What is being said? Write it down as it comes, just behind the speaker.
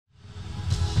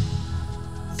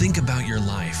Think about your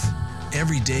life.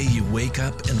 Every day you wake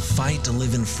up and fight to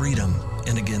live in freedom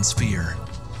and against fear.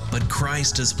 But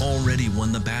Christ has already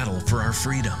won the battle for our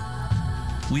freedom.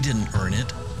 We didn't earn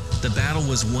it. The battle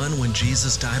was won when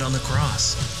Jesus died on the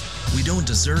cross. We don't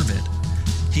deserve it.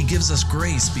 He gives us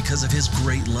grace because of His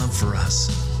great love for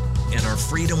us. And our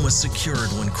freedom was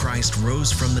secured when Christ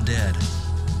rose from the dead.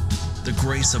 The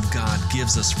grace of God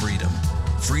gives us freedom.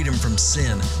 Freedom from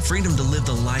sin, freedom to live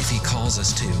the life He calls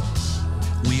us to.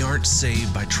 We aren't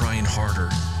saved by trying harder.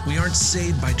 We aren't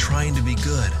saved by trying to be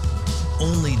good.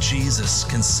 Only Jesus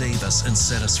can save us and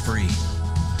set us free.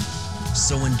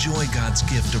 So enjoy God's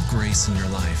gift of grace in your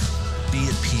life. Be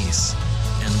at peace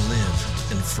and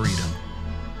live in freedom.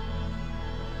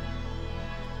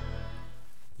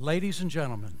 Ladies and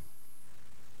gentlemen,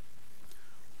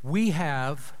 we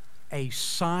have a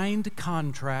signed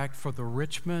contract for the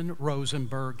Richmond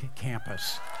Rosenberg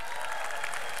campus.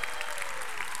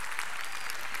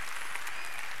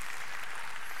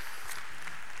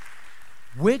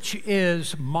 Which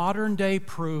is modern-day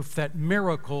proof that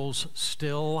miracles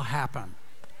still happen.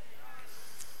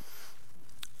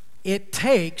 It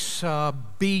takes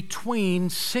between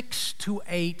 6 to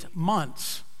 8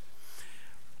 months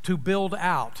to build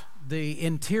out the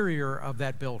interior of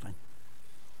that building.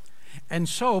 And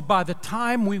so by the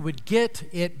time we would get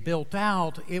it built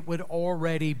out, it would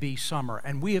already be summer.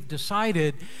 And we have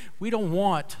decided we don't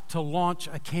want to launch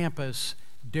a campus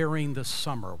during the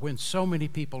summer when so many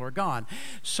people are gone.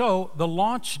 So the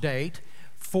launch date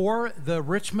for the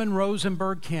Richmond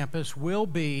Rosenberg campus will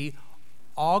be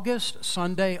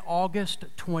Sunday, August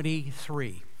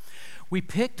 23. We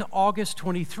picked August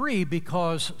 23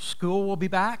 because school will be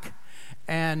back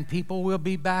and people will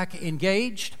be back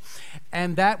engaged,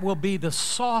 and that will be the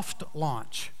soft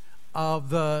launch of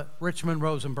the Richmond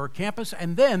Rosenberg campus.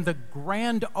 And then the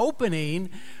grand opening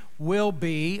will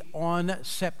be on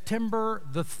September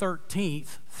the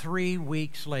 13th, 3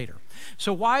 weeks later.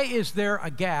 So why is there a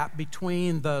gap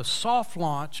between the soft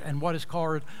launch and what is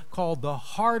called the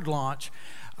hard launch,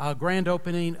 grand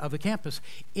opening of the campus?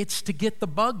 It's to get the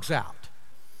bugs out.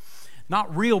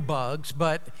 Not real bugs,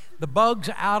 but the bugs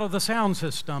out of the sound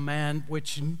system, and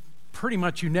which pretty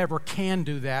much you never can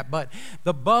do that, but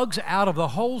the bugs out of the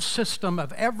whole system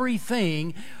of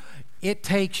everything. It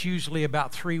takes usually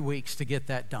about 3 weeks to get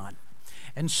that done.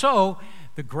 And so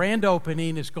the grand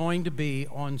opening is going to be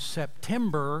on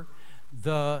September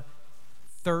the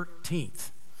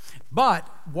 13th. But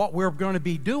what we're going to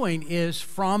be doing is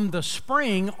from the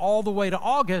spring all the way to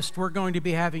August, we're going to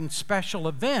be having special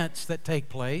events that take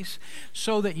place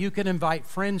so that you can invite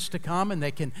friends to come and they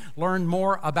can learn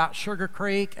more about Sugar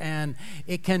Creek, and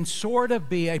it can sort of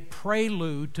be a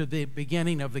prelude to the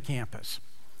beginning of the campus.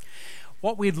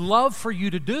 What we'd love for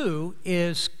you to do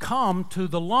is come to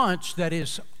the lunch that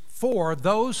is for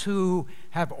those who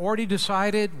have already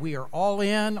decided we are all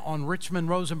in on Richmond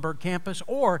Rosenberg campus,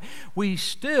 or we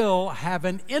still have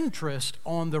an interest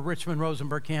on the Richmond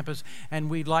Rosenberg campus and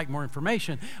we'd like more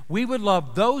information. We would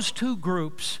love those two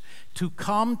groups to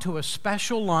come to a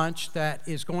special lunch that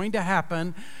is going to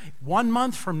happen 1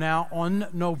 month from now on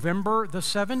November the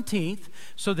 17th,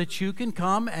 so that you can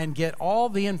come and get all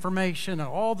the information and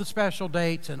all the special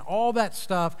dates and all that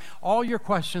stuff, all your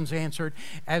questions answered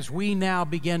as we now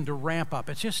begin to ramp up.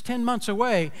 It's just 10 months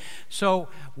away, so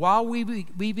while we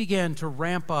begin to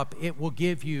ramp up, it will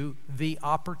give you the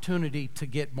opportunity to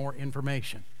get more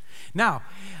information. Now,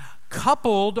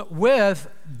 coupled with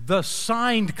the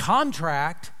signed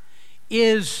contract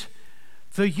is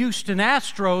the Houston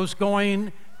Astros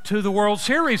going to the World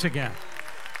Series again.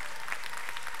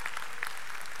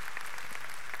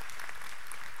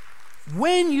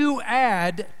 When you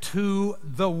add to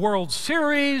the World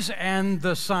Series and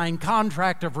the signed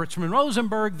contract of Richmond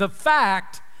Rosenberg the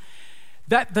fact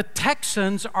that the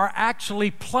Texans are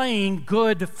actually playing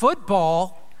good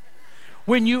football,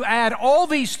 when you add all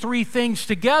these three things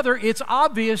together, it's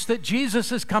obvious that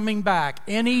Jesus is coming back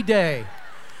any day.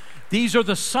 These are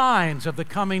the signs of the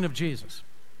coming of Jesus.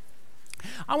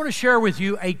 I want to share with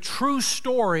you a true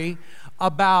story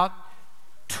about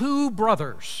two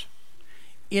brothers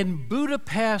in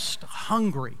Budapest,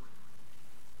 Hungary,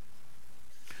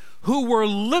 who were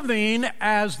living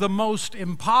as the most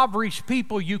impoverished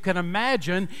people you can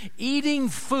imagine, eating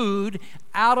food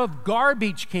out of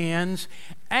garbage cans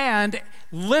and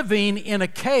living in a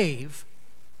cave,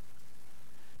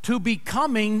 to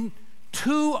becoming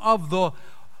two of the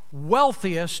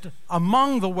wealthiest,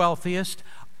 among the wealthiest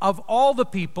of all the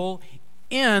people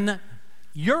in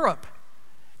Europe.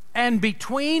 And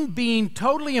between being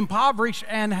totally impoverished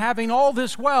and having all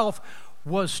this wealth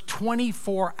was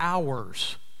 24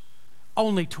 hours.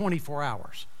 Only 24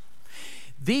 hours.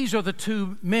 these are the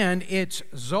two men. It's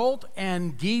Zolt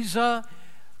and Giza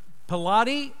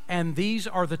Pilati, and these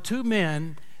are the two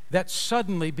men that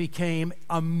suddenly became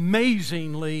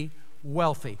amazingly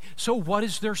wealthy. So what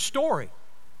is their story?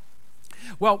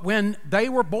 Well, when they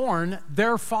were born,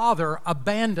 their father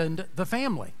abandoned the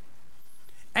family.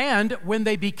 And when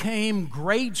they became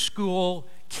grade school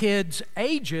kids'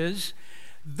 ages,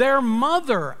 their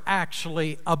mother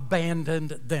actually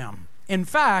abandoned them. In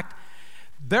fact,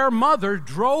 their mother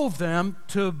drove them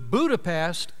to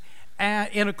Budapest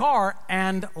in a car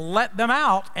and let them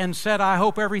out and said, I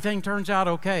hope everything turns out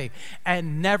okay,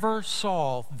 and never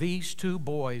saw these two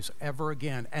boys ever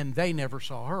again. And they never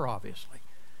saw her, obviously.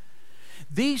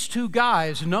 These two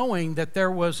guys, knowing that there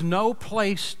was no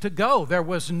place to go, there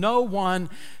was no one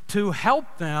to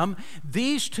help them,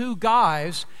 these two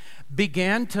guys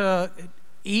began to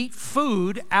eat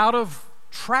food out of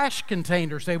trash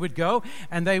containers. They would go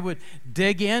and they would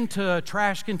dig into a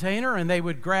trash container and they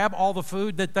would grab all the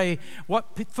food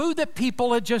food that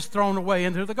people had just thrown away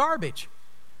into the garbage.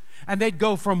 And they'd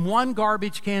go from one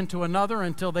garbage can to another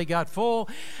until they got full.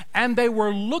 And they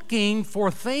were looking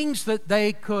for things that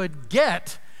they could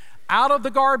get out of the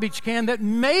garbage can that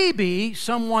maybe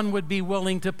someone would be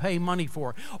willing to pay money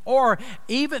for. Or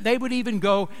even they would even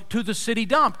go to the city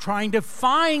dump trying to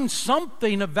find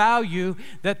something of value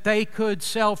that they could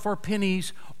sell for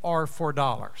pennies or for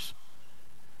dollars.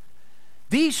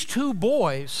 These two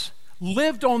boys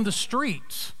lived on the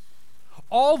streets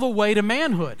all the way to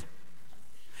manhood,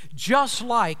 just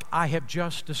like I have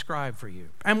just described for you.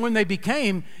 And when they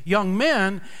became young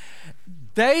men,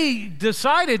 they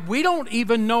decided, we don't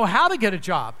even know how to get a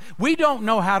job. We don't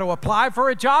know how to apply for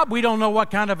a job. We don't know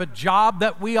what kind of a job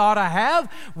that we ought to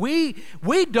have. We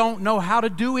don't know how to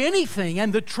do anything.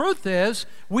 And the truth is,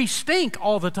 we stink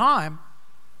all the time.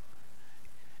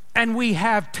 And we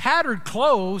have tattered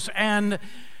clothes, and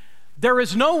there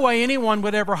is no way anyone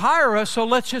would ever hire us, so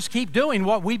let's just keep doing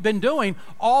what we've been doing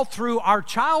all through our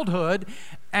childhood,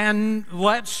 and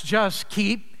let's just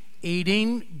keep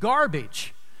eating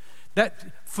garbage.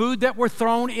 That food that were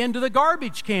thrown into the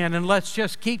garbage can, and let's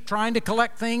just keep trying to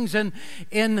collect things in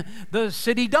the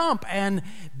city dump. And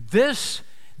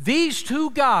these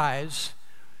two guys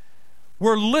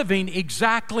were living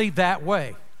exactly that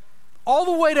way, all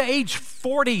the way to age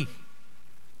 40.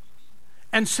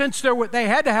 And since they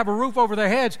had to have a roof over their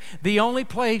heads, the only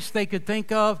place they could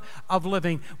think of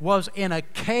living was in a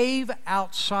cave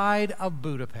outside of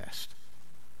Budapest.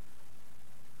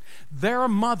 Their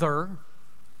mother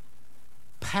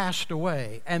passed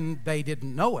away, and they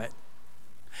didn't know it.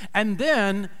 And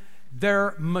then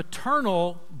their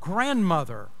maternal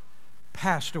grandmother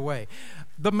passed away.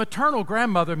 The maternal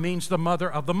grandmother means the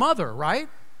mother of the mother, right?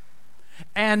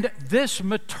 And this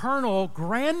maternal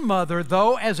grandmother,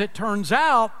 though, as it turns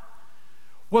out,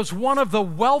 was one of the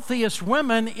wealthiest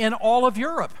women in all of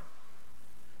Europe.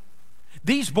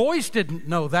 These boys didn't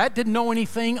know that, didn't know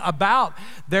anything about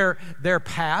their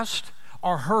past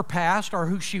or her past or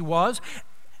who she was.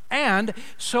 And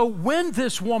so when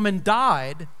this woman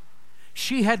died,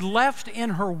 she had left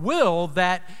in her will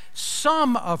that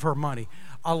some of her money,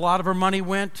 a lot of her money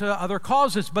went to other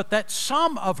causes, but that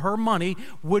some of her money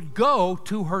would go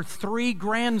to her 3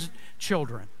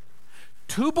 grandchildren.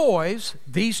 2 boys,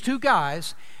 these 2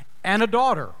 guys, and a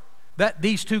daughter that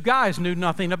these 2 guys knew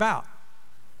nothing about.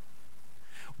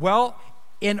 Well,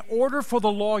 in order for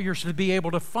the lawyers to be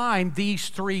able to find these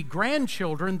 3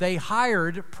 grandchildren, they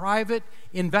hired private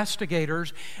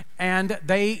investigators, and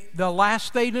the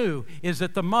last they knew is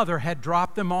that the mother had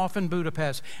dropped them off in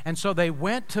Budapest. And so they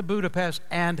went to Budapest,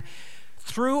 and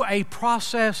through a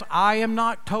process I am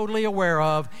not totally aware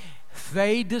of,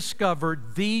 they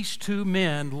discovered these 2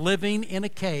 men living in a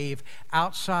cave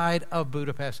outside of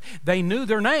Budapest. They knew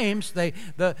their names. The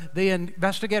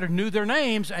investigator knew their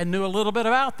names and knew a little bit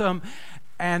about them,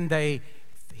 and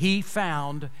he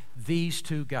found these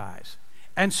 2 guys.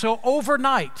 And so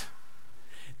overnight,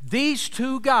 these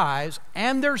 2 guys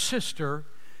and their sister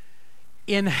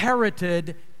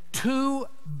inherited $2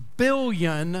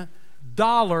 billion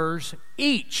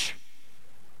each.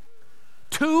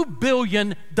 $2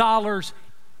 billion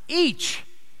each.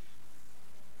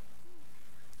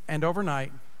 And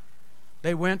overnight,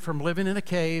 they went from living in a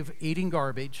cave, eating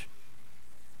garbage,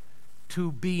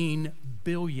 to being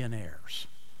billionaires.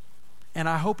 And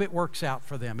I hope it works out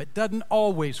for them. It doesn't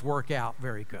always work out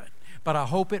very good, but I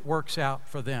hope it works out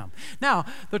for them. Now,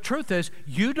 the truth is,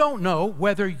 you don't know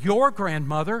whether your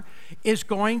grandmother is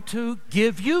going to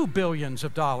give you billions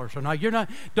of dollars or not.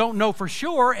 Don't know for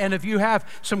sure, and if you have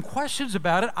some questions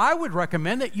about it, I would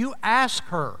recommend that you ask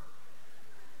her.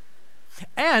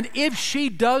 And if she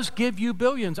does give you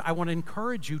billions, I want to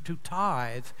encourage you to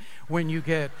tithe when you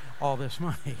get all this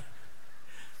money.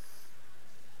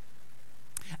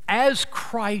 As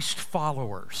Christ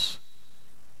followers,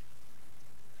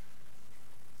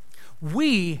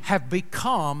 we have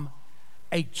become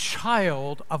a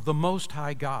child of the Most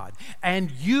High God.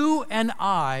 And you and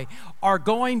I are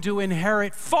going to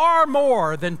inherit far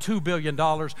more than $2 billion.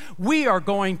 We are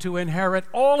going to inherit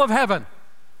all of heaven.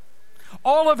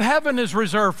 All of heaven is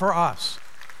reserved for us.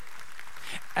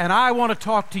 And I want to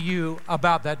talk to you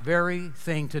about that very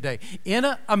thing today in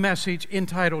a message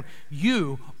entitled,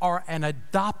 You Are an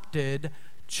Adopted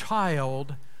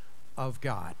Child of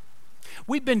God.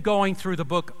 We've been going through the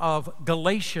book of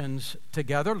Galatians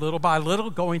together, little by little,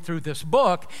 going through this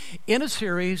book in a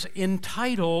series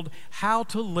entitled, How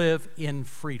to Live in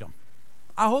Freedom.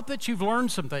 I hope that you've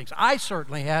learned some things. I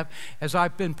certainly have as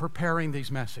I've been preparing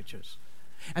these messages.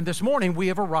 And this morning we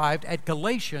have arrived at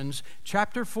Galatians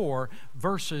chapter 4,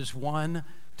 verses 1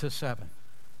 to 7.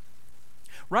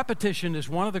 Repetition is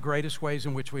one of the greatest ways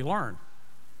in which we learn.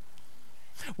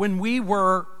 When we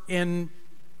were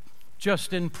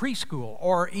just in preschool,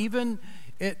 or even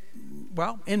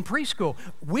in preschool,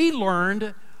 we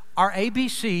learned our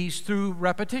ABCs through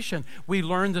repetition. We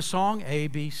learned the song A,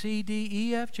 B, C, D,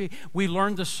 E, F, G. We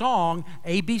learned the song,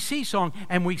 ABC song,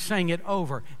 and we sang it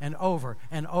over and over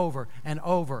and over and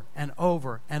over and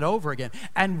over and over again.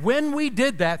 And when we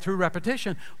did that through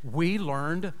repetition, we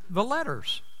learned the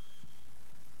letters.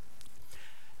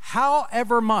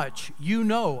 However much you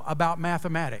know about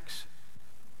mathematics,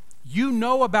 you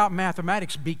know about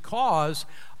mathematics because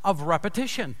of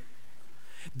repetition.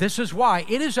 This is why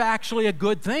it is actually a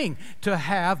good thing to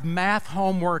have math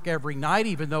homework every night,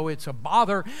 even though it's a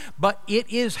bother, but it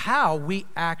is how we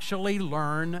actually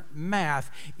learn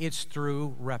math. It's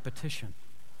through repetition.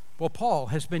 Well, Paul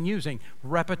has been using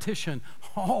repetition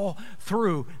all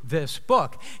through this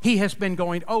book. He has been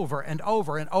going over and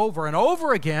over and over and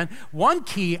over again one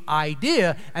key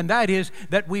idea, and that is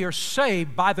that we are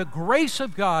saved by the grace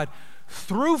of God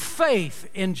through faith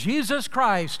in Jesus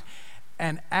Christ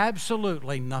and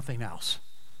absolutely nothing else.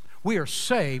 We are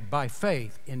saved by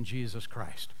faith in Jesus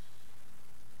Christ.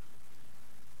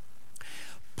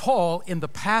 Paul, in the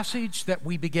passage that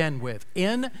we begin with,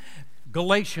 in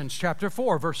Galatians chapter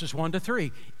 4, verses 1 to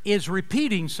 3, is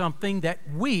repeating something that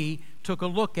we took a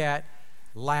look at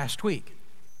last week.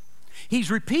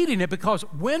 He's repeating it because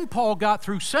when Paul got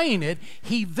through saying it,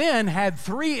 he then had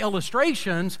 3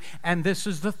 illustrations, and this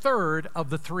is the third of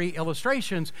the 3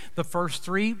 illustrations, the first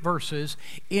 3 verses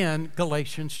in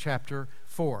Galatians chapter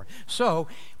 4. So,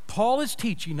 Paul is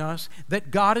teaching us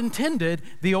that God intended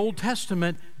the Old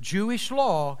Testament Jewish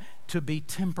law to be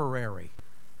temporary.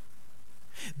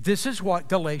 This is what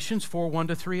Galatians 4, 1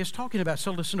 to 3 is talking about.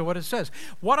 So listen to what it says.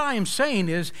 What I am saying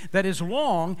is that as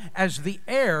long as the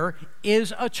heir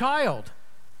is a child,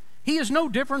 he is no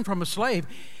different from a slave,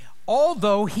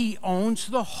 although he owns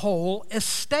the whole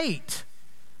estate.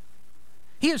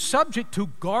 He is subject to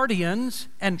guardians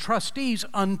and trustees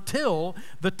until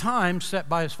the time set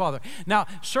by his father. Now,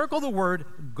 circle the word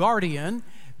guardian.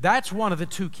 That's one of the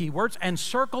 2 key words. And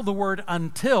circle the word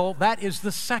until. That is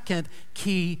the second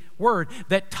key word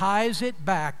that ties it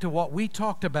back to what we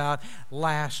talked about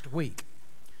last week.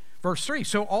 Verse 3,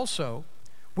 so also,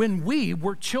 when we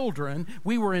were children,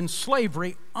 we were in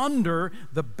slavery under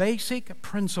the basic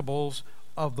principles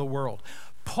of the world.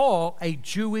 Paul, a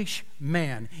Jewish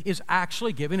man, is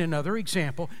actually giving another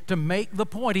example to make the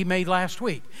point he made last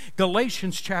week.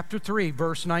 Galatians chapter 3,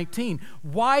 verse 19.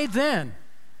 Why then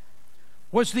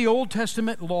was the Old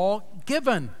Testament law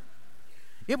given?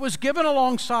 It was given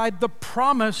alongside the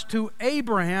promise to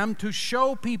Abraham to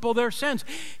show people their sins.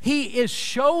 He is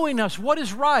showing us what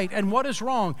is right and what is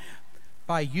wrong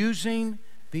by using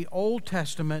the Old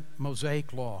Testament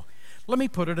Mosaic law. Let me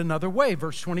put it another way,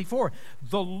 verse 24.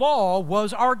 The law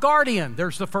was our guardian.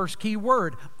 There's the first key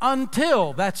word.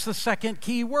 Until, that's the second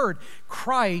key word.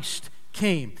 Christ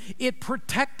came. It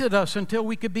protected us until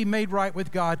we could be made right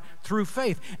with God through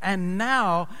faith. And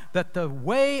now that the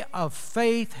way of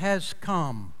faith has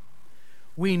come,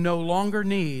 we no longer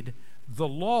need the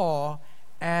law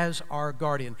as our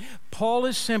guardian. Paul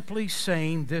is simply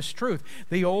saying this truth.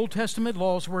 The Old Testament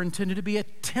laws were intended to be a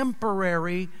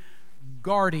temporary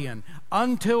guardian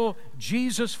until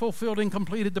Jesus fulfilled and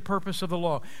completed the purpose of the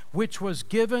law, which was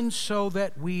given so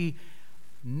that we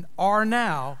are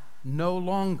now no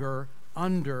longer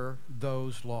under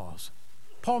those laws.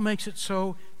 Paul makes it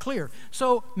so clear.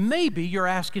 So maybe you're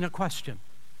asking a question.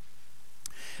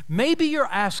 Maybe you're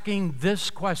asking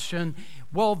this question,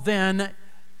 well then,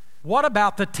 What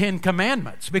about the Ten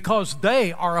Commandments? Because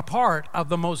they are a part of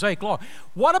the Mosaic Law.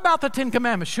 What about the Ten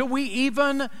Commandments? Should we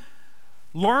even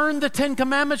learn the Ten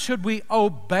Commandments? Should we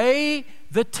obey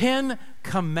the Ten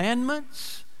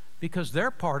Commandments? Because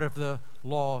they're part of the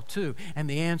law too. And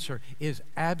the answer is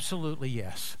absolutely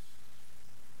yes.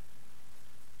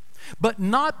 But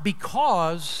not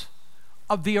because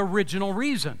of the original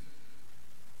reason.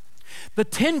 The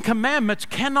Ten Commandments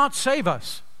cannot save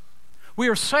us. We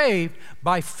are saved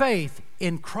by faith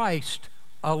in Christ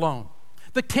alone.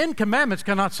 The Ten Commandments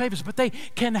cannot save us, but they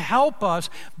can help us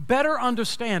better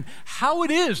understand how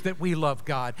it is that we love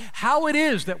God, how it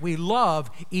is that we love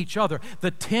each other.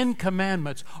 The Ten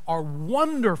Commandments are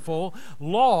wonderful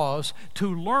laws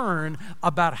to learn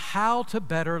about how to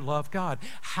better love God,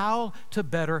 how to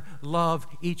better love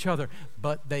each other,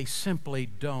 but they simply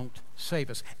don't save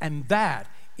us. And that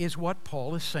is what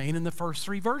Paul is saying in the first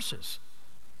 3 verses.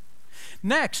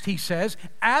 Next, he says,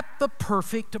 at the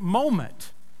perfect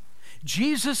moment,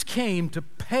 Jesus came to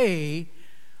pay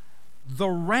the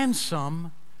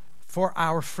ransom for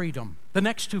our freedom. The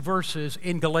next 2 verses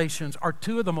in Galatians are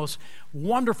 2 of the most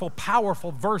wonderful,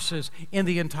 powerful verses in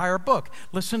the entire book.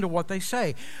 Listen to what they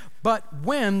say. But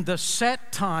when the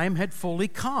set time had fully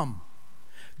come,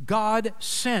 God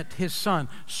sent His Son.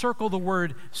 Circle the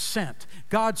word sent.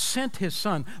 God sent His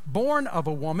Son, born of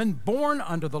a woman, born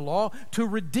under the law, to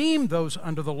redeem those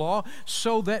under the law,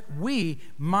 so that we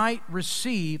might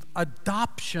receive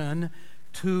adoption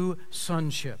to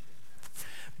sonship.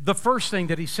 The first thing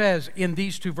that he says in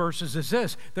these 2 verses is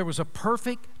this: there was a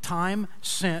perfect time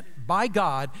sent by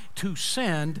God to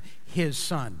send His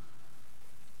Son.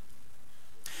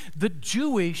 The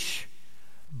Jewish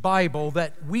Bible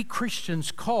that we Christians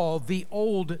call the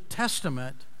Old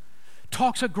Testament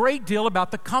talks a great deal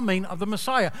about the coming of the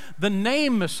Messiah. The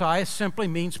name Messiah simply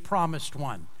means promised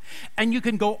one. And you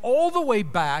can go all the way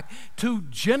back to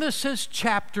Genesis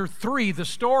chapter 3, the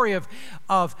story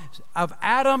of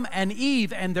Adam and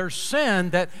Eve and their sin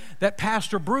that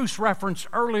Pastor Bruce referenced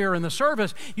earlier in the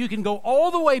service. You can go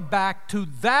all the way back to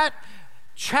that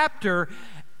chapter,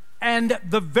 and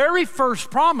the very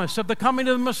first promise of the coming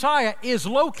of the Messiah is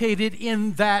located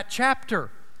in that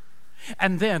chapter.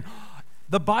 And then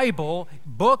the Bible,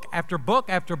 book after book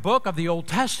after book of the Old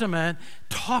Testament,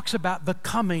 talks about the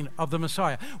coming of the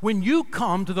Messiah. When you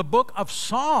come to the book of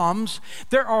Psalms,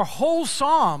 there are whole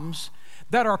Psalms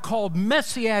that are called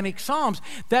Messianic Psalms,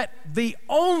 that the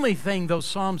only thing those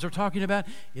Psalms are talking about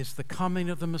is the coming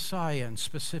of the Messiah and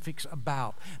specifics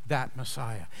about that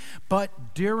Messiah.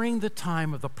 But during the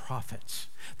time of the prophets,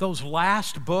 those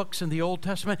last books in the Old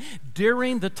Testament,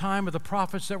 during the time of the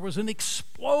prophets, there was an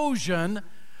explosion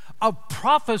of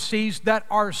prophecies that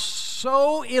are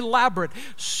so elaborate,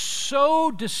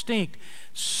 so distinct,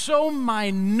 so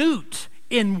minute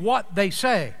in what they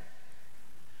say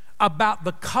about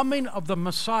the coming of the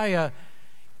Messiah.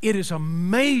 It is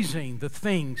amazing the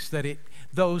things that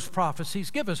those prophecies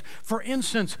give us. For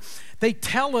instance, they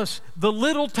tell us the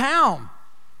little town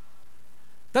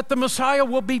that the Messiah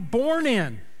will be born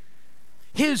in,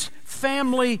 his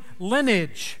family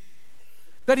lineage,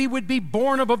 that he would be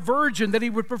born of a virgin, that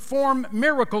he would perform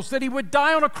miracles, that he would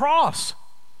die on a cross.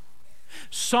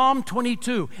 Psalm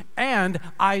 22 and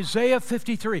Isaiah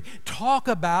 53 talk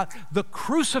about the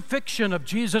crucifixion of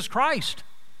Jesus Christ.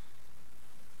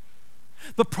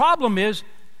 The problem is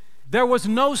there was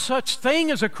no such thing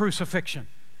as a crucifixion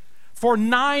for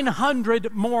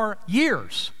 900 more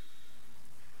years.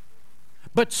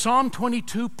 But Psalm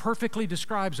 22 perfectly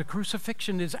describes a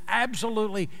crucifixion. Is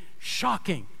absolutely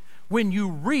shocking when you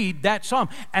read that psalm.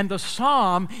 And the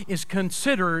psalm is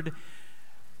considered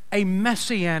a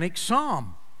messianic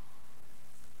psalm.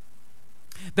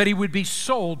 That he would be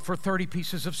sold for 30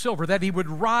 pieces of silver, that he would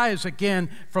rise again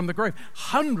from the grave.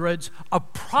 Hundreds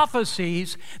of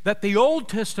prophecies that the Old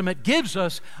Testament gives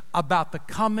us about the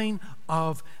coming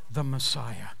of the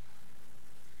Messiah.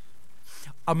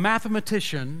 A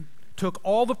mathematician took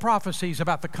all the prophecies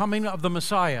about the coming of the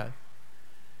Messiah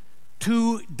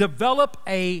to develop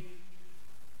a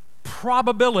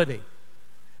probability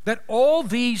that all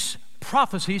these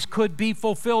prophecies could be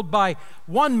fulfilled by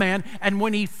one man. And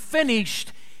when he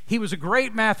finished, he was a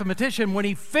great mathematician. When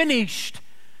he finished,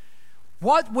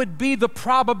 what would be the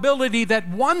probability that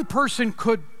one person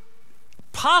could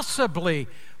possibly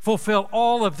fulfill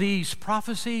all of these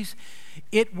prophecies?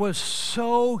 It was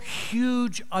so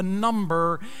huge a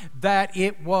number that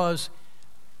it was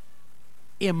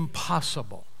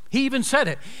impossible. He even said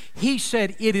it. He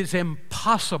said it is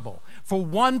impossible for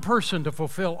one person to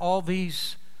fulfill all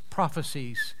these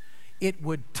prophecies. It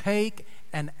would take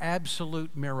an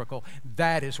absolute miracle.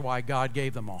 That is why God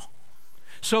gave them all.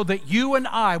 so that you and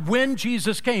I, when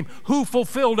Jesus came, who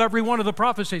fulfilled every one of the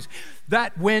prophecies,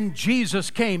 that when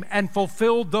Jesus came and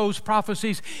fulfilled those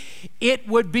prophecies, it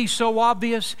would be so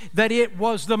obvious that it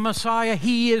was the Messiah,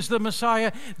 He is the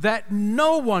Messiah, that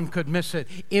no one could miss it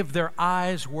if their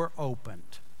eyes were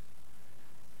opened.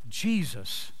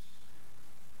 Jesus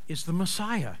is the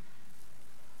Messiah.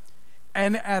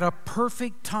 And at a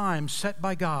perfect time set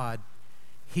by God,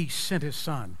 He sent His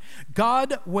Son.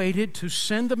 God waited to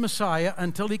send the Messiah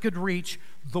until He could reach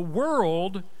the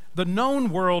world, the known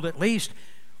world at least,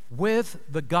 with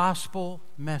the gospel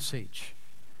message.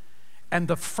 And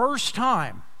the first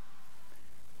time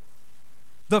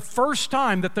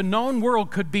that the known world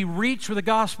could be reached with the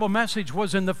gospel message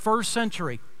was in the 1st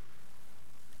century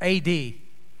AD,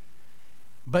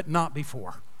 but not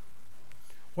before.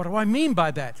 What do I mean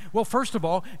by that? Well, first of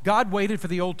all, God waited for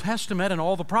the Old Testament and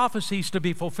all the prophecies to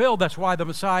be fulfilled. That's why the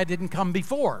Messiah didn't come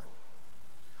before.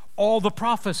 All the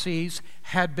prophecies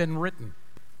had been written.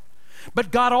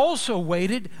 But God also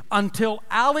waited until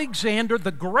Alexander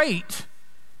the Great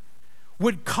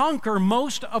would conquer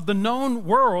most of the known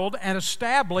world and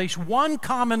establish one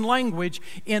common language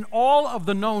in all of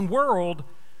the known world,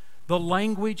 the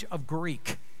language of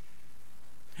Greek.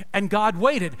 And God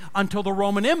waited until the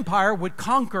Roman Empire would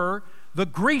conquer the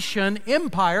Grecian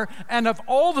Empire, and of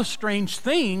all the strange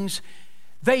things,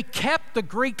 they kept the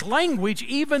Greek language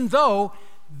even though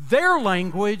their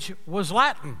language was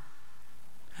Latin.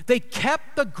 They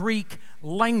kept the Greek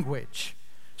language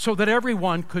so that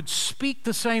everyone could speak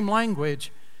the same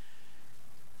language,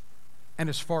 and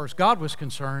as far as God was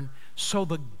concerned, so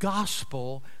the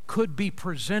gospel could be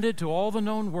presented to all the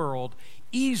known world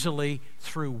easily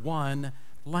through one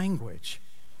language.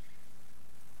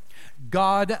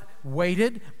 God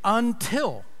waited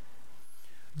until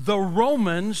the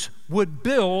Romans would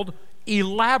build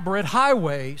elaborate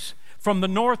highways from the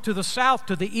north to the south,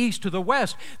 to the east to the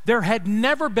west. There had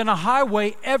never been a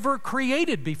highway ever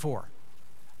created before,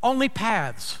 only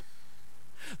paths.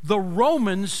 The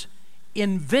Romans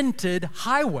invented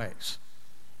highways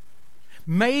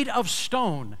made of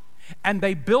stone, and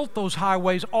they built those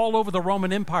highways all over the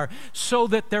Roman Empire so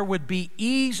that there would be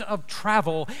ease of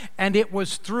travel, and it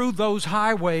was through those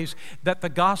highways that the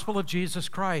gospel of Jesus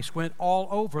Christ went all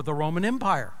over the Roman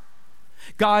Empire.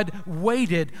 God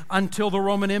waited until the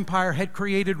Roman Empire had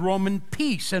created Roman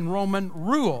peace and Roman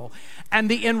rule, and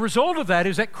the end result of that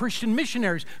is that Christian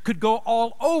missionaries could go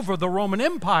all over the Roman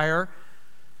Empire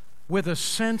with a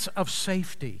sense of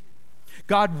safety.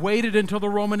 God waited until the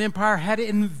Roman Empire had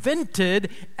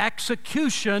invented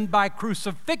execution by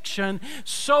crucifixion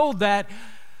so that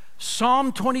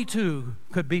Psalm 22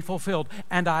 could be fulfilled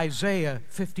and Isaiah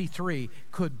 53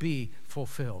 could be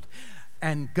fulfilled.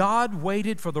 And God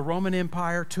waited for the Roman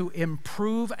Empire to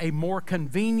improve a more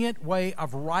convenient way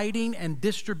of writing and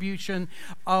distribution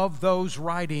of those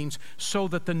writings so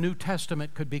that the New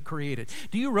Testament could be created.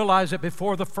 Do you realize that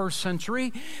before the 1st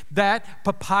century that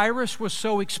papyrus was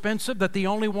so expensive that the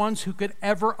only ones who could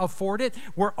ever afford it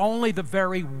were only the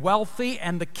very wealthy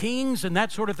and the kings and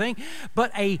that sort of thing?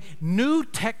 But a new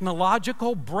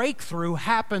technological breakthrough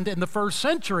happened in the 1st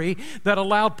century that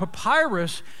allowed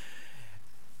papyrus,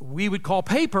 we would call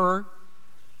paper,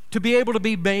 to be able to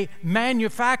be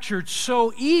manufactured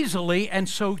so easily and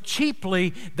so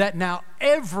cheaply that now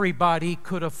everybody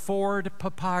could afford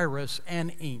papyrus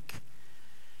and ink.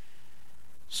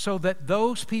 So that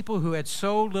those people who had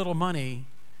so little money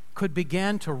could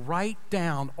begin to write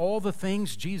down all the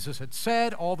things Jesus had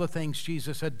said, all the things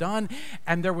Jesus had done,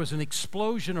 and there was an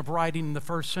explosion of writing in the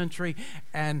 1st century,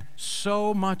 and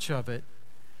so much of it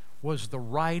was the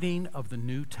writing of the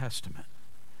New Testament.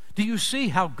 Do you see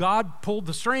how God pulled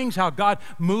the strings, how God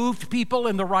moved people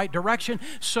in the right direction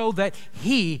so that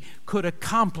He could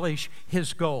accomplish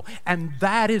His goal? And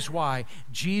that is why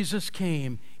Jesus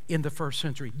came in the 1st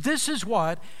century. This is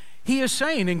what He is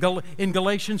saying in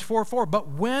Galatians 4:4. But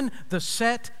when the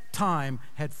set time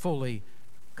had fully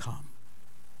come.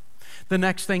 The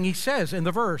next thing He says in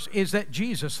the verse is that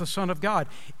Jesus, the Son of God,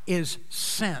 is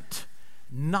sent,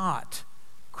 not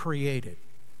created.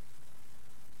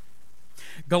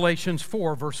 Galatians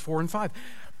 4, verse 4 and 5.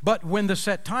 But when the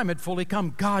set time had fully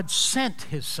come, God sent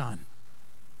His Son,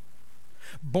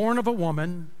 born of a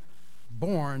woman,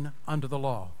 born under the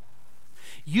law.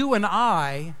 You and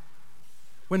I,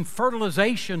 when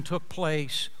fertilization took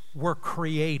place, were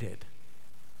created.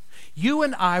 You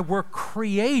and I were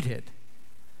created.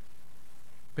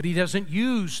 But He doesn't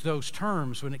use those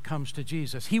terms when it comes to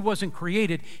Jesus. He wasn't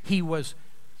created, He was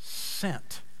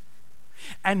sent.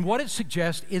 And what it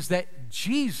suggests is that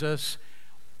Jesus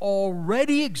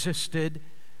already existed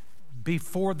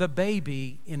before the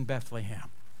baby in Bethlehem.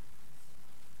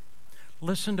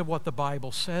 Listen to what the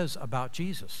Bible says about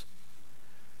Jesus.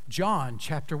 John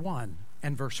chapter 1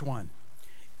 and verse 1.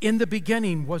 In the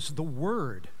beginning was the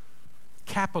Word,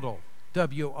 capital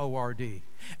W-O-R-D.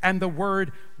 And the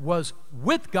Word was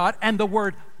with God, and the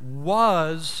Word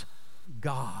was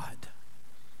God.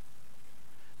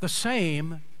 The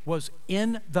same was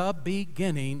in the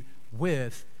beginning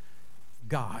with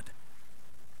God.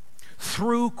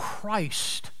 Through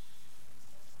Christ,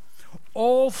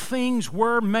 all things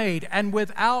were made, and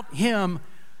without Him,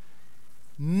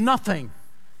 nothing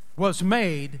was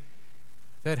made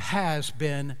that has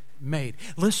been made.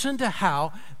 Listen to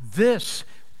how this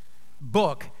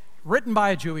book, written by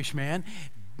a Jewish man,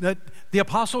 that the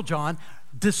Apostle John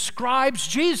describes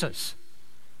Jesus.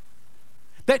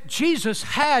 That Jesus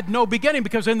had no beginning,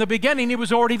 because in the beginning He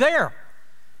was already there.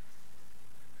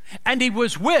 And He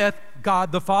was with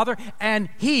God the Father, and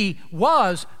He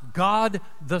was God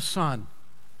the Son.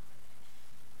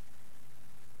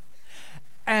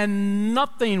 And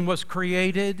nothing was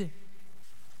created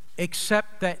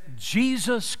except that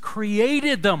Jesus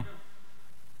created them.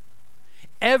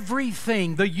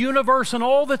 Everything, the universe and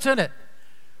all that's in it,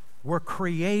 were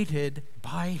created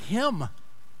by Him.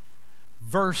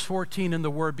 Verse 14, and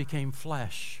the Word became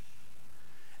flesh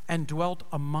and dwelt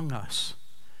among us,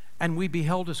 and we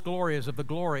beheld His glory as of the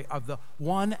glory of the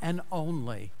one and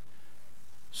only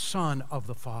Son of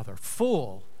the Father,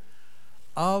 full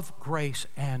of grace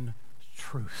and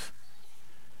truth.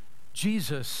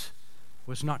 Jesus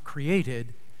was not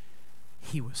created,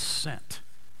 He was sent.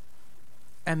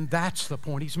 And that's the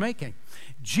point he's making.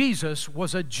 Jesus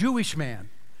was a Jewish man,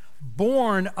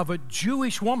 born of a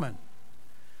Jewish woman,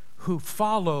 who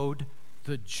followed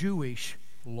the Jewish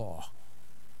law.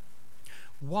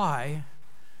 Why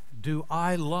do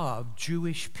I love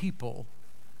Jewish people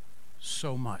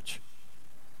so much?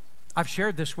 I've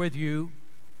shared this with you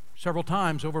several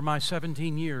times over my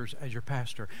 17 years as your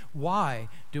pastor. Why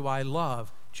do I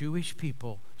love Jewish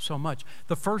people so much?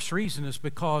 The first reason is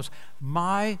because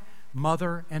my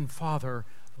mother and father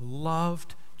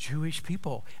loved Jewish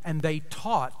people, and they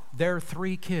taught their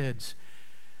 3 kids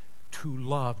to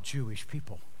love Jewish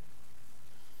people.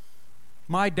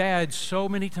 My dad so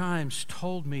many times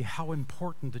told me how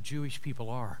important the Jewish people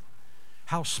are,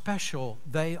 how special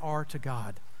they are to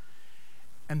God,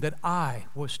 and that I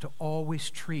was to always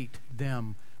treat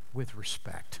them with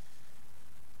respect.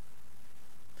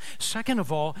 Second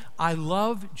of all, I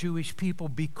love Jewish people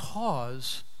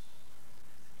because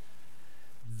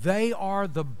they are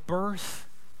the birth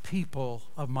people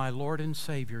of my Lord and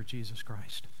Savior, Jesus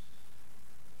Christ.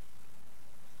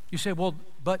 You say, well,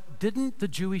 but didn't the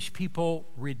Jewish people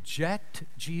reject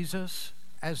Jesus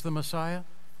as the Messiah?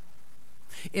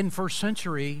 In first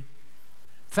century,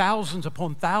 thousands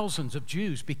upon thousands of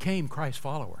Jews became Christ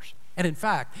followers. And in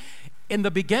fact, in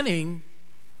the beginning,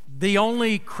 the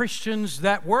only Christians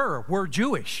that were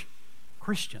Jewish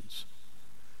Christians.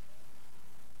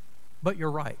 But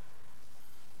you're right.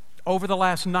 Over the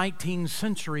last 19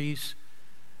 centuries,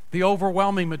 the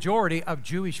overwhelming majority of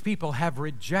Jewish people have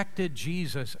rejected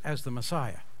Jesus as the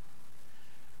Messiah.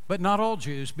 But not all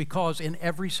Jews, because in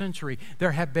every century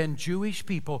there have been Jewish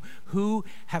people who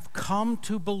have come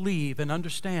to believe and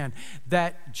understand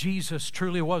that Jesus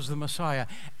truly was the Messiah,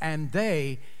 and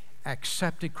they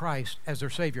accepted Christ as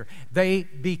their Savior. They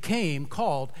became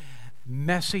called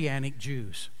Messianic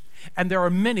Jews. And there are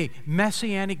many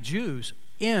Messianic Jews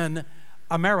in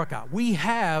America. We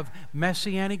have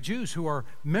Messianic Jews who are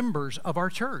members of our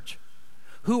church,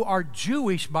 who are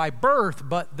Jewish by birth,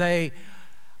 but they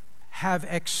have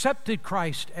accepted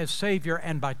Christ as Savior,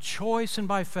 and by choice and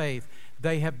by faith,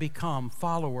 they have become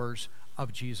followers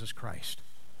of Jesus Christ.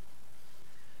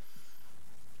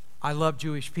 I love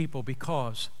Jewish people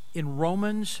because in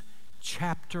Romans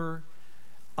chapter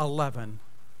 11,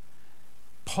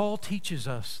 Paul teaches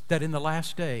us that in the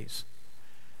last days,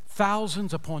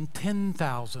 thousands upon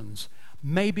 10,000s,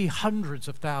 maybe hundreds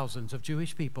of thousands of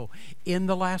Jewish people in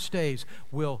the last days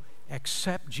will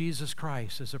accept Jesus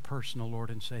Christ as a personal Lord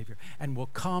and Savior and will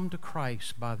come to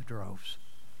Christ by the droves.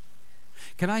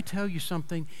 Can I tell you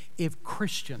something? If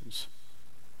Christians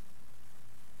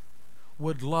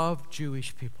would love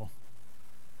Jewish people,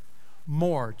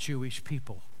 more Jewish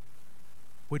people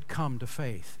would come to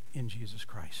faith in Jesus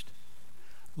Christ.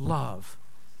 Love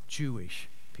Jewish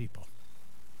people.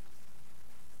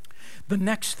 The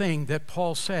next thing that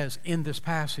Paul says in this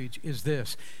passage is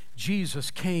this: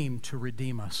 Jesus came to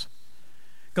redeem us.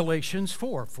 Galatians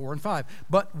 4 and 5.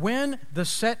 But when the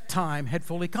set time had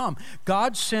fully come,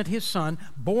 God sent His Son,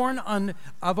 born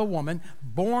of a woman,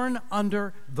 born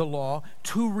under the law,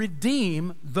 to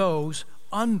redeem those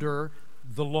under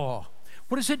the law.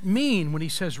 What does it mean when he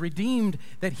says redeemed,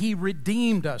 that he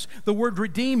redeemed us? The word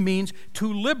redeem means to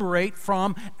liberate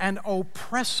from an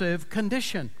oppressive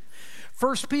condition.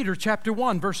 1 Peter chapter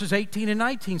 1, verses 18 and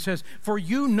 19 says, "For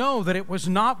you know that it was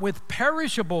not with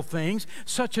perishable things,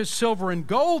 such as silver and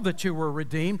gold, that you were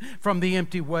redeemed from the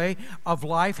empty way of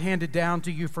life handed down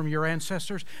to you from your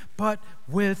ancestors, but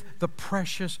with the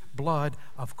precious blood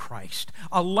of Christ,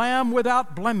 a lamb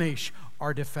without blemish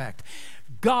or defect."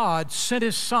 God sent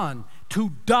His Son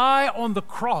to die on the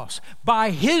cross.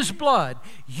 By His blood,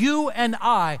 you and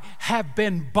I have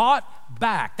been bought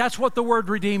back. That's what the word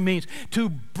redeem means, to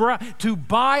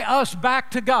buy us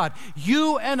back to God.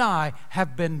 You and I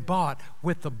have been bought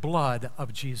with the blood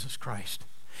of Jesus Christ.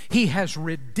 He has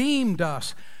redeemed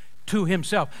us to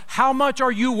Himself. How much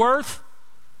are you worth?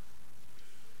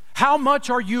 How much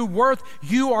are you worth?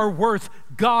 You are worth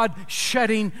God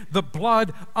shedding the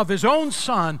blood of His own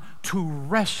Son to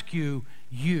rescue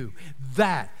you.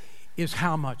 That is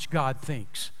how much God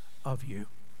thinks of you.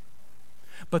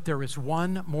 But there is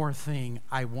one more thing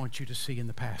I want you to see in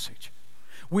the passage.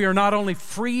 We are not only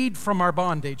freed from our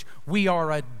bondage, we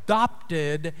are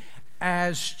adopted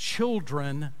as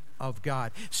children of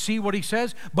God. See what he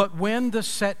says? "But when the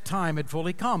set time had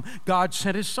fully come, God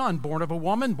sent His Son, born of a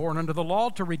woman, born under the law,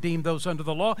 to redeem those under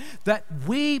the law, that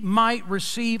we might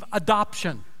receive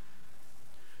adoption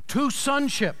to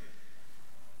sonship."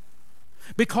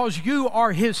 Because you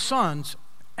are His sons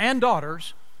and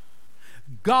daughters,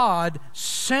 God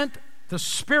sent the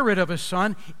Spirit of His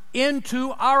Son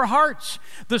into our hearts,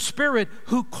 the Spirit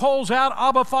who calls out,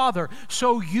 "Abba, Father."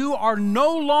 So you are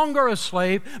no longer a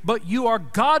slave, but you are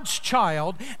God's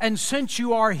child, and since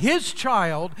you are His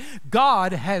child,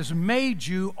 God has made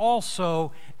you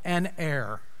also an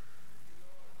heir.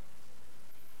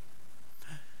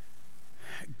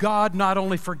 God not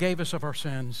only forgave us of our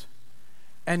sins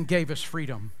and gave us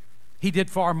freedom, He did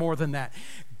far more than that.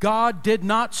 God did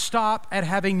not stop at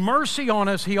having mercy on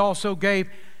us. He also gave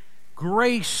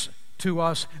grace to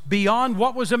us beyond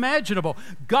what was imaginable.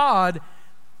 God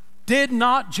did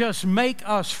not just make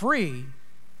us free,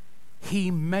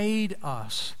 He made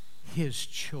us His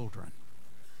children.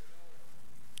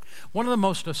 One of the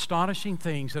most astonishing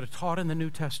things that are taught in the New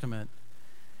Testament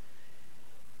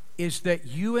is that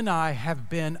you and I have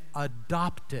been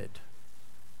adopted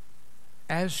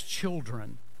as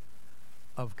children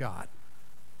of God.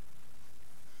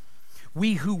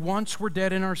 We who once were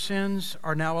dead in our sins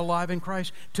are now alive in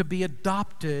Christ. To be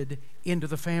adopted into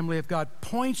the family of God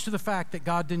points to the fact that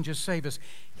God didn't just save us,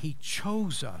 He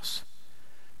chose us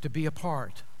to be a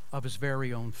part of His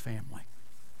very own family.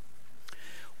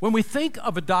 When we think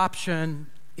of adoption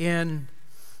in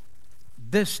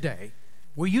this day,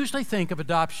 we usually think of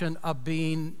adoption of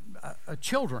being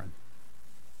children.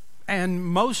 And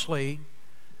mostly,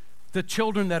 the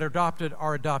children that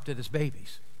are adopted as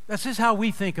babies. This is how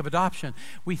we think of adoption.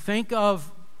 We think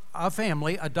of a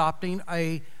family adopting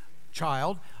a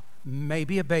child,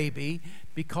 maybe a baby,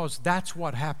 because that's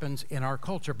what happens in our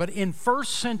culture. But in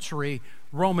first century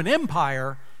Roman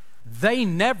Empire, they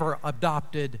never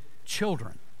adopted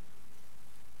children.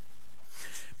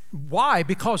 Why?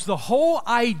 Because the whole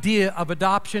idea of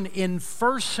adoption in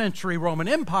first century Roman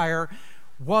Empire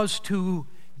was to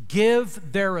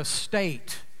give their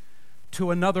estate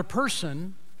to another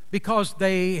person because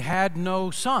they had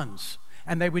no sons.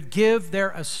 And they would give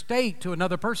their estate to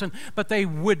another person, but they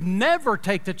would never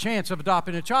take the chance of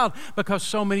adopting a child because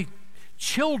so many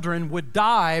children would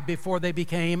die before they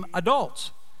became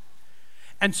adults.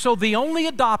 And so the only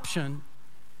adoption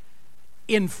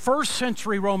in first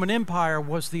century Roman Empire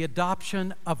was the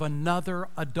adoption of another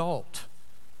adult.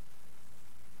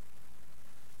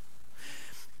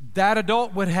 That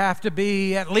adult would have to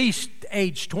be at least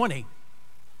age 20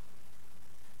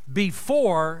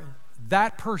 before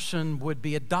that person would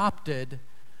be adopted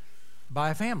by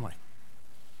a family.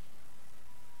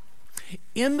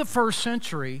 In the first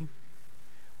century,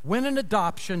 when an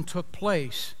adoption took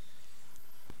place,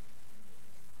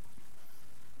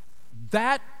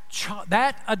 that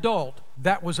adult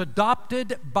that was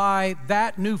adopted by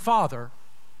that new father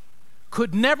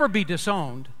could never be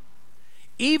disowned,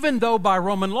 even though by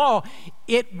Roman law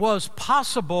it was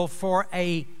possible for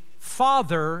a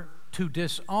father to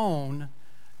disown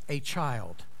a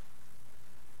child.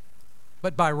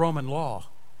 But by Roman law,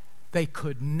 they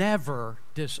could never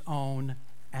disown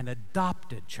an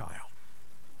adopted child.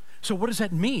 So what does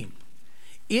that mean?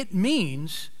 It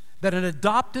means that an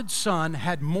adopted son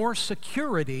had more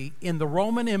security in the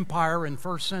Roman Empire in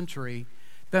first century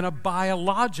than a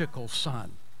biological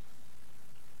son.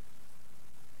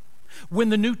 When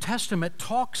the New Testament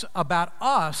talks about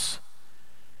us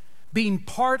being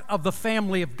part of the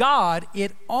family of God,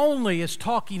 it only is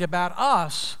talking about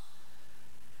us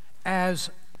as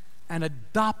an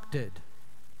adopted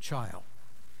child.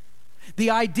 The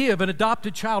idea of an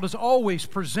adopted child is always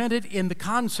presented in the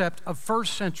concept of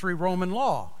first century Roman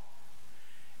law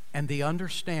and the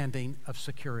understanding of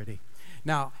security.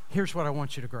 Now, here's what I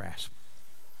want you to grasp.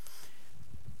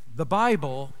 The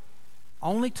Bible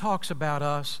only talks about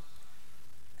us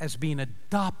as being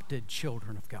adopted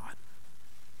children of God.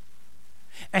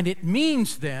 And it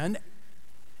means then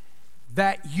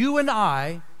that you and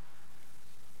I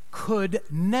could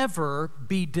never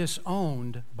be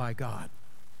disowned by God.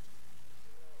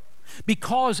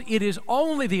 Because it is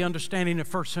only the understanding of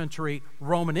first century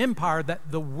Roman Empire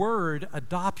that the word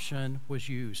adoption was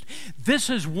used. This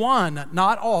is one,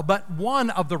 not all, but one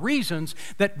of the reasons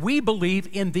that we believe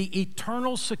in the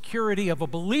eternal security of a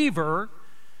believer,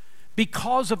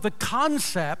 because of the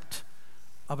concept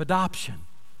of adoption.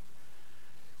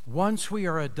 Once we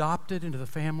are adopted into the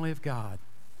family of God,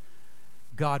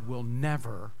 God will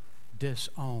never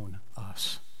disown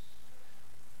us.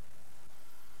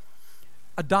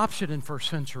 Adoption in first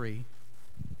century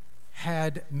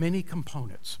had many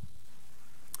components.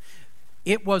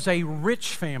 It was a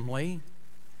rich family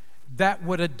that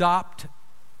would adopt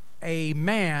a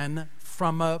man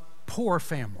from a poor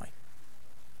family.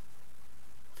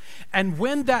 And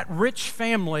when that rich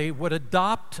family would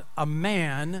adopt a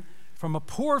man from a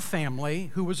poor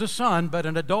family who was a son, but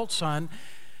an adult son,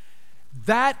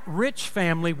 that rich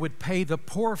family would pay the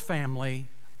poor family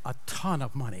a ton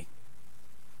of money.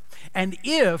 And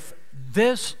if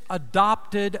this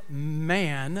adopted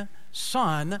man,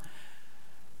 son,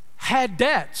 had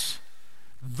debts,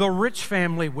 the rich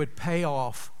family would pay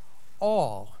off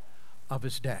all of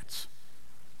his debts.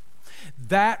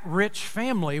 That rich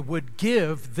family would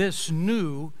give this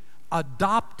new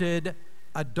adopted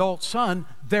adult son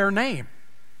their name.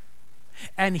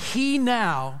 And he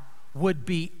now would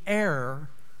be heir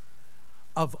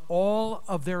of all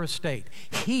of their estate.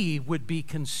 He would be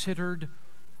considered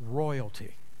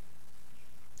royalty.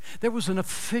 There was an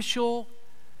official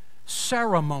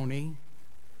ceremony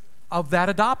of that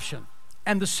adoption.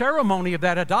 And the ceremony of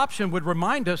that adoption would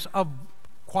remind us of,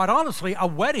 quite honestly, a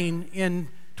wedding in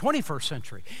 21st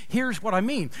century. Here's what I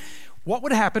mean. What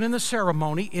would happen in the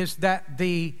ceremony is that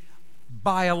the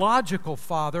biological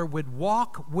father would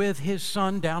walk with his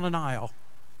son down an aisle,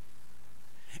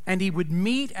 and he would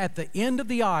meet at the end of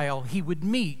the aisle, he would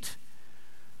meet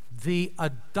the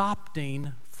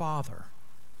adopting father.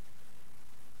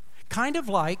 Kind of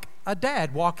like a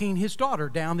dad walking his daughter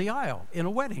down the aisle in a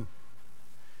wedding.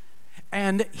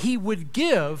 And he would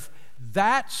give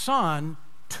that son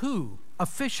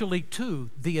officially to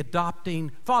the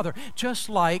adopting father. Just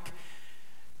like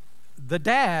the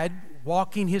dad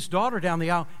walking his daughter down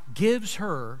the aisle gives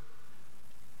her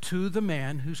to the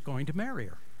man who's going to marry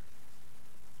her.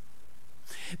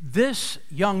 This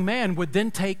young man would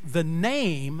then take the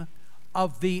name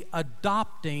of the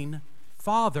adopting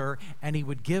father, and he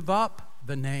would give up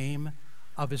the name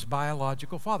of his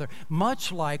biological father.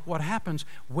 Much like what happens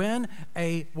when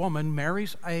a woman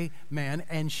marries a man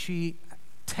and she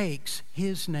takes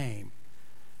his name,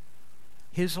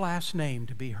 his last name,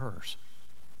 to be hers.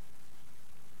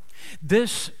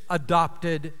 This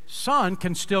adopted son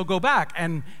can still go back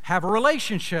and have a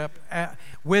relationship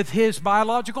with his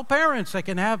biological parents. They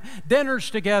can have dinners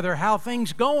together, how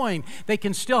things going. They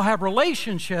can still have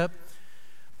relationship,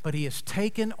 but he has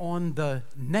taken on the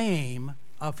name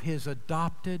of his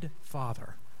adopted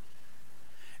father.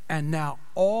 And now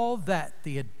all that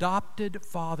the adopted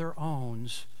father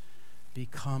owns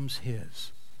becomes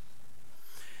his.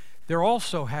 There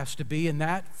also has to be, in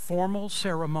that formal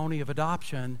ceremony of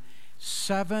adoption,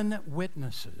 7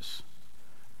 witnesses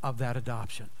of that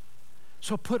adoption.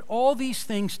 So put all these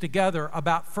things together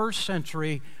about first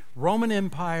century Roman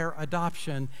Empire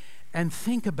adoption and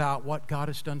think about what God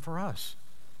has done for us.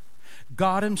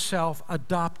 God himself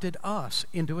adopted us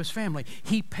into his family.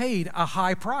 He paid a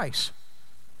high price,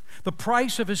 the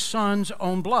price of his son's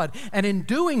own blood. And in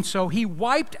doing so, he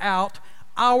wiped out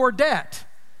our debt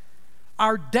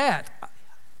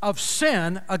of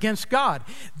sin against God.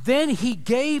 Then he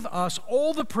gave us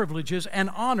all the privileges and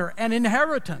honor and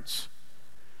inheritance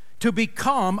to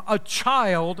become a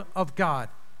child of God.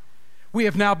 We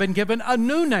have now been given a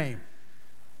new name,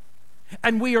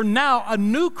 and we are now a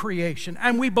new creation,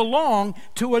 and we belong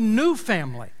to a new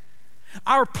family.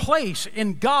 Our place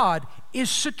in God is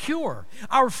secure.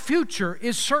 Our future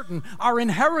is certain. Our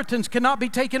inheritance cannot be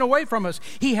taken away from us.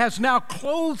 He has now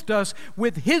clothed us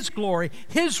with his glory,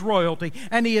 his royalty,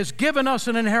 and he has given us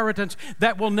an inheritance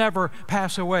that will never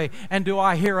pass away. And do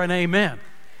I hear an amen?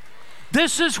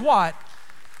 This is what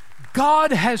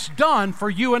God has done for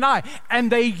you and I.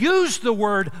 And they use the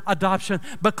word adoption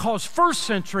because first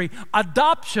century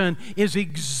adoption is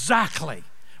exactly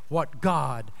what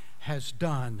God has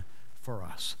done for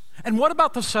us. And what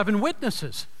about the 7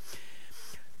 witnesses?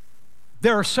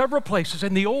 There are several places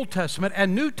in the Old Testament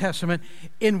and New Testament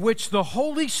in which the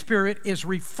Holy Spirit is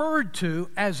referred to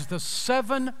as the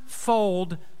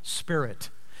 7-fold Spirit.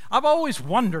 I've always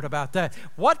wondered about that.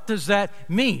 What does that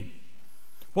mean?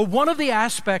 Well, one of the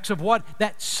aspects of what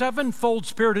that 7-fold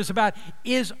Spirit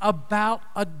is about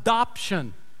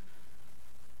adoption.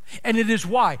 And it is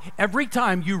why every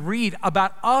time you read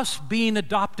about us being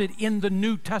adopted in the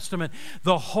New Testament,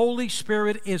 the Holy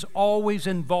Spirit is always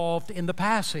involved in the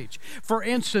passage. For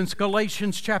instance,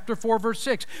 Galatians chapter 4, verse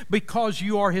 6, because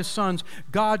you are His sons,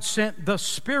 God sent the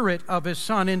Spirit of His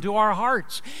Son into our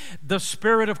hearts. The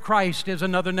Spirit of Christ is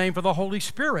another name for the Holy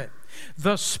Spirit.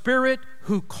 The Spirit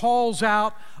who calls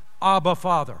out, Abba,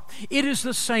 Father. It is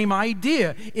the same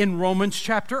idea in Romans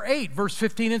chapter 8, verse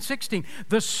 15 and 16.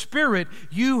 The Spirit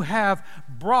you have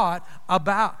brought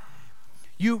about,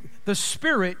 the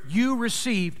Spirit you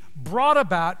received brought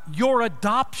about your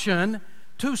adoption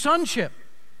to sonship.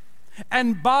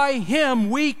 And by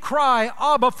Him we cry,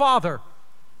 Abba, Father.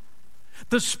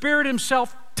 The Spirit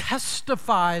Himself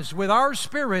testifies with our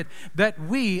spirit that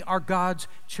we are God's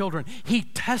children. He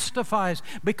testifies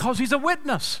because He's a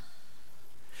witness.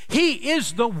 He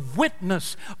is the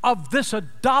witness of this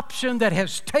adoption that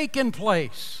has taken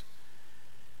place.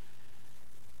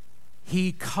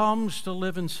 He comes to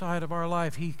live inside of our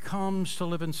life. He comes to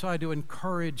live inside to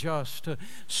encourage us, to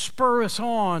spur us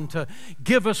on, to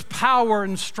give us power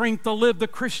and strength to live the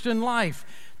Christian life,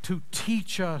 to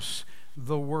teach us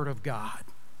the Word of God.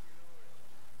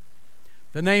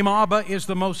 The name Abba is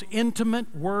the most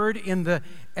intimate word in the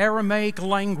Aramaic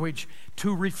language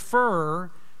to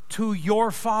refer to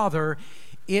your Father.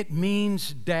 It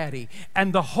means daddy.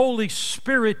 And the Holy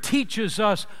Spirit teaches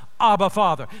us Abba,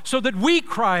 Father, so that we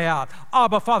cry out,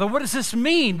 Abba, Father. What does this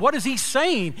mean? What is He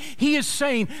saying? He is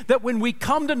saying that when we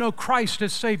come to know Christ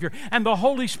as Savior and the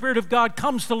Holy Spirit of God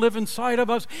comes to live inside of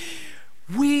us,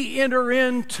 we enter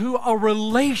into a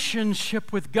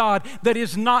relationship with God that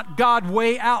is not God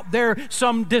way out there,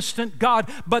 some distant God,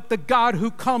 but the God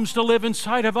who comes to live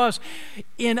inside of us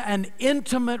in an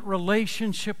intimate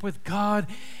relationship with God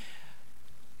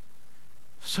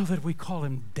so that we call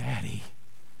Him Daddy.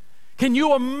 Can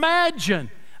you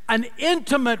imagine an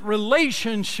intimate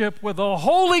relationship with a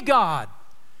holy God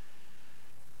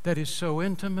that is so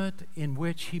intimate in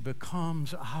which He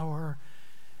becomes our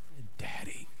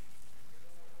Daddy?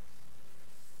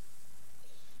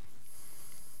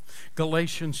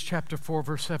 Galatians chapter 4,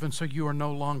 verse 7, so you are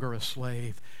no longer a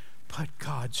slave, but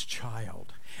God's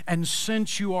child. And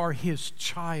since you are His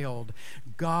child,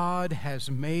 God has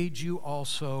made you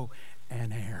also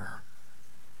an heir.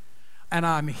 And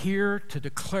I'm here to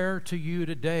declare to you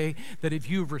today that if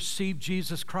you've received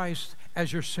Jesus Christ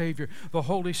as your Savior, the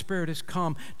Holy Spirit has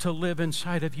come to live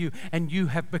inside of you, and you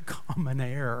have become an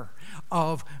heir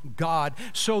of God,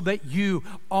 so that you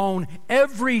own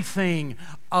everything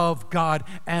of God,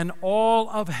 and all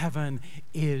of heaven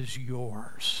is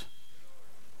yours.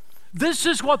 This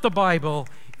is what the Bible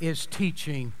is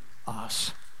teaching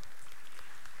us.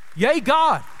 Yea,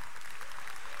 God.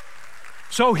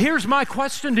 So here's my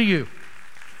question to you.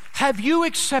 Have you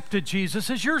accepted Jesus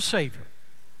as your Savior?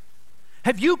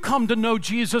 Have you come to know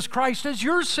Jesus Christ as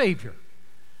your Savior?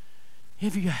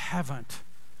 If you haven't,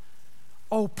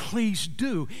 oh, please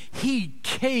do. He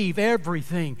gave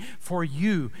everything for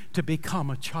you to become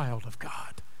a child of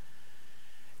God.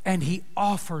 And He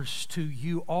offers to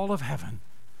you all of heaven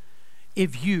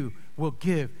if you will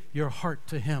give your heart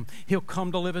to Him. He'll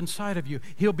come to live inside of you.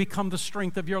 He'll become the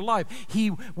strength of your life.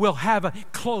 He will have a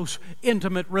close,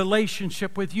 intimate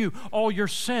relationship with you. All your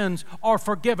sins are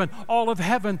forgiven. All of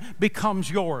heaven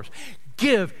becomes yours.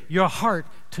 Give your heart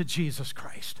to Jesus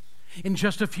Christ. In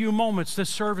just a few moments, this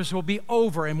service will be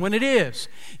over, and when it is,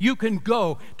 you can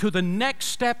go to the Next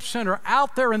Step Center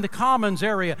out there in the Commons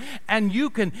area, and you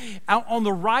can, out on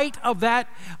the right of that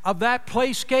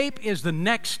playscape is the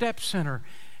Next Step Center,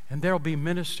 and there will be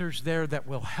ministers there that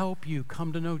will help you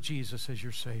come to know Jesus as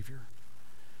your Savior.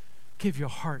 Give your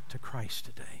heart to Christ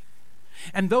today.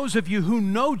 And those of you who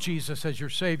know Jesus as your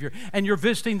Savior and you're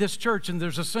visiting this church and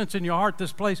there's a sense in your heart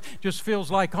this place just feels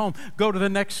like home, go to the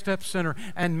Next Step Center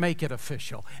and make it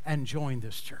official and join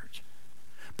this church.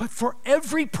 But for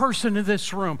every person in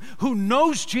this room who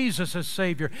knows Jesus as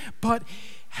Savior but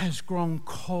has grown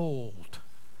cold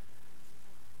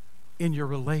in your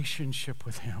relationship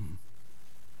with Him,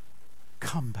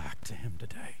 come back to Him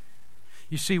today.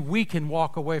 You see, we can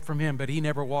walk away from Him, but He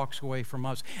never walks away from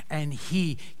us. And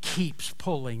He keeps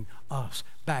pulling us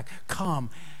back. Come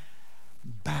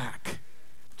back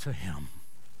to Him.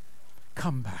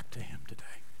 Come back to Him today.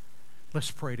 Let's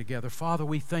pray together. Father,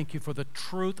 we thank You for the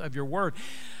truth of Your Word,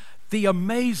 the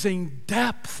amazing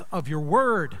depth of Your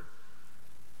Word.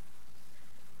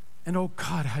 And oh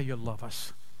God, how You love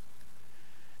us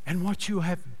and what You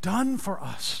have done for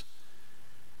us,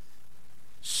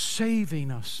 saving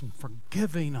us and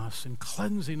forgiving us and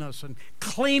cleansing us and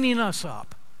cleaning us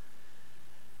up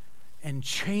and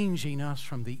changing us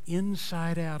from the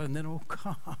inside out. And then, oh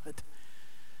God,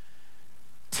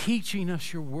 teaching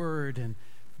us Your Word and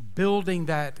building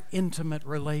that intimate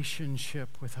relationship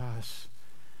with us.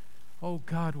 Oh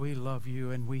God, we love You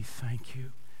and we thank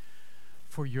You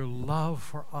for Your love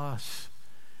for us.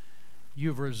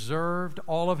 You've reserved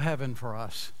all of heaven for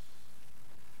us.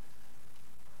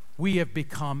 We have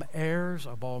become heirs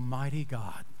of Almighty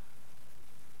God.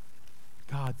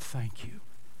 God, thank You.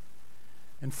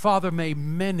 And Father, may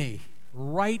many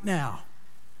right now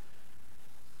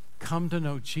come to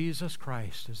know Jesus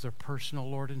Christ as their personal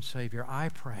Lord and Savior. I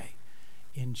pray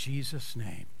in Jesus'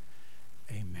 name,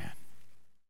 amen.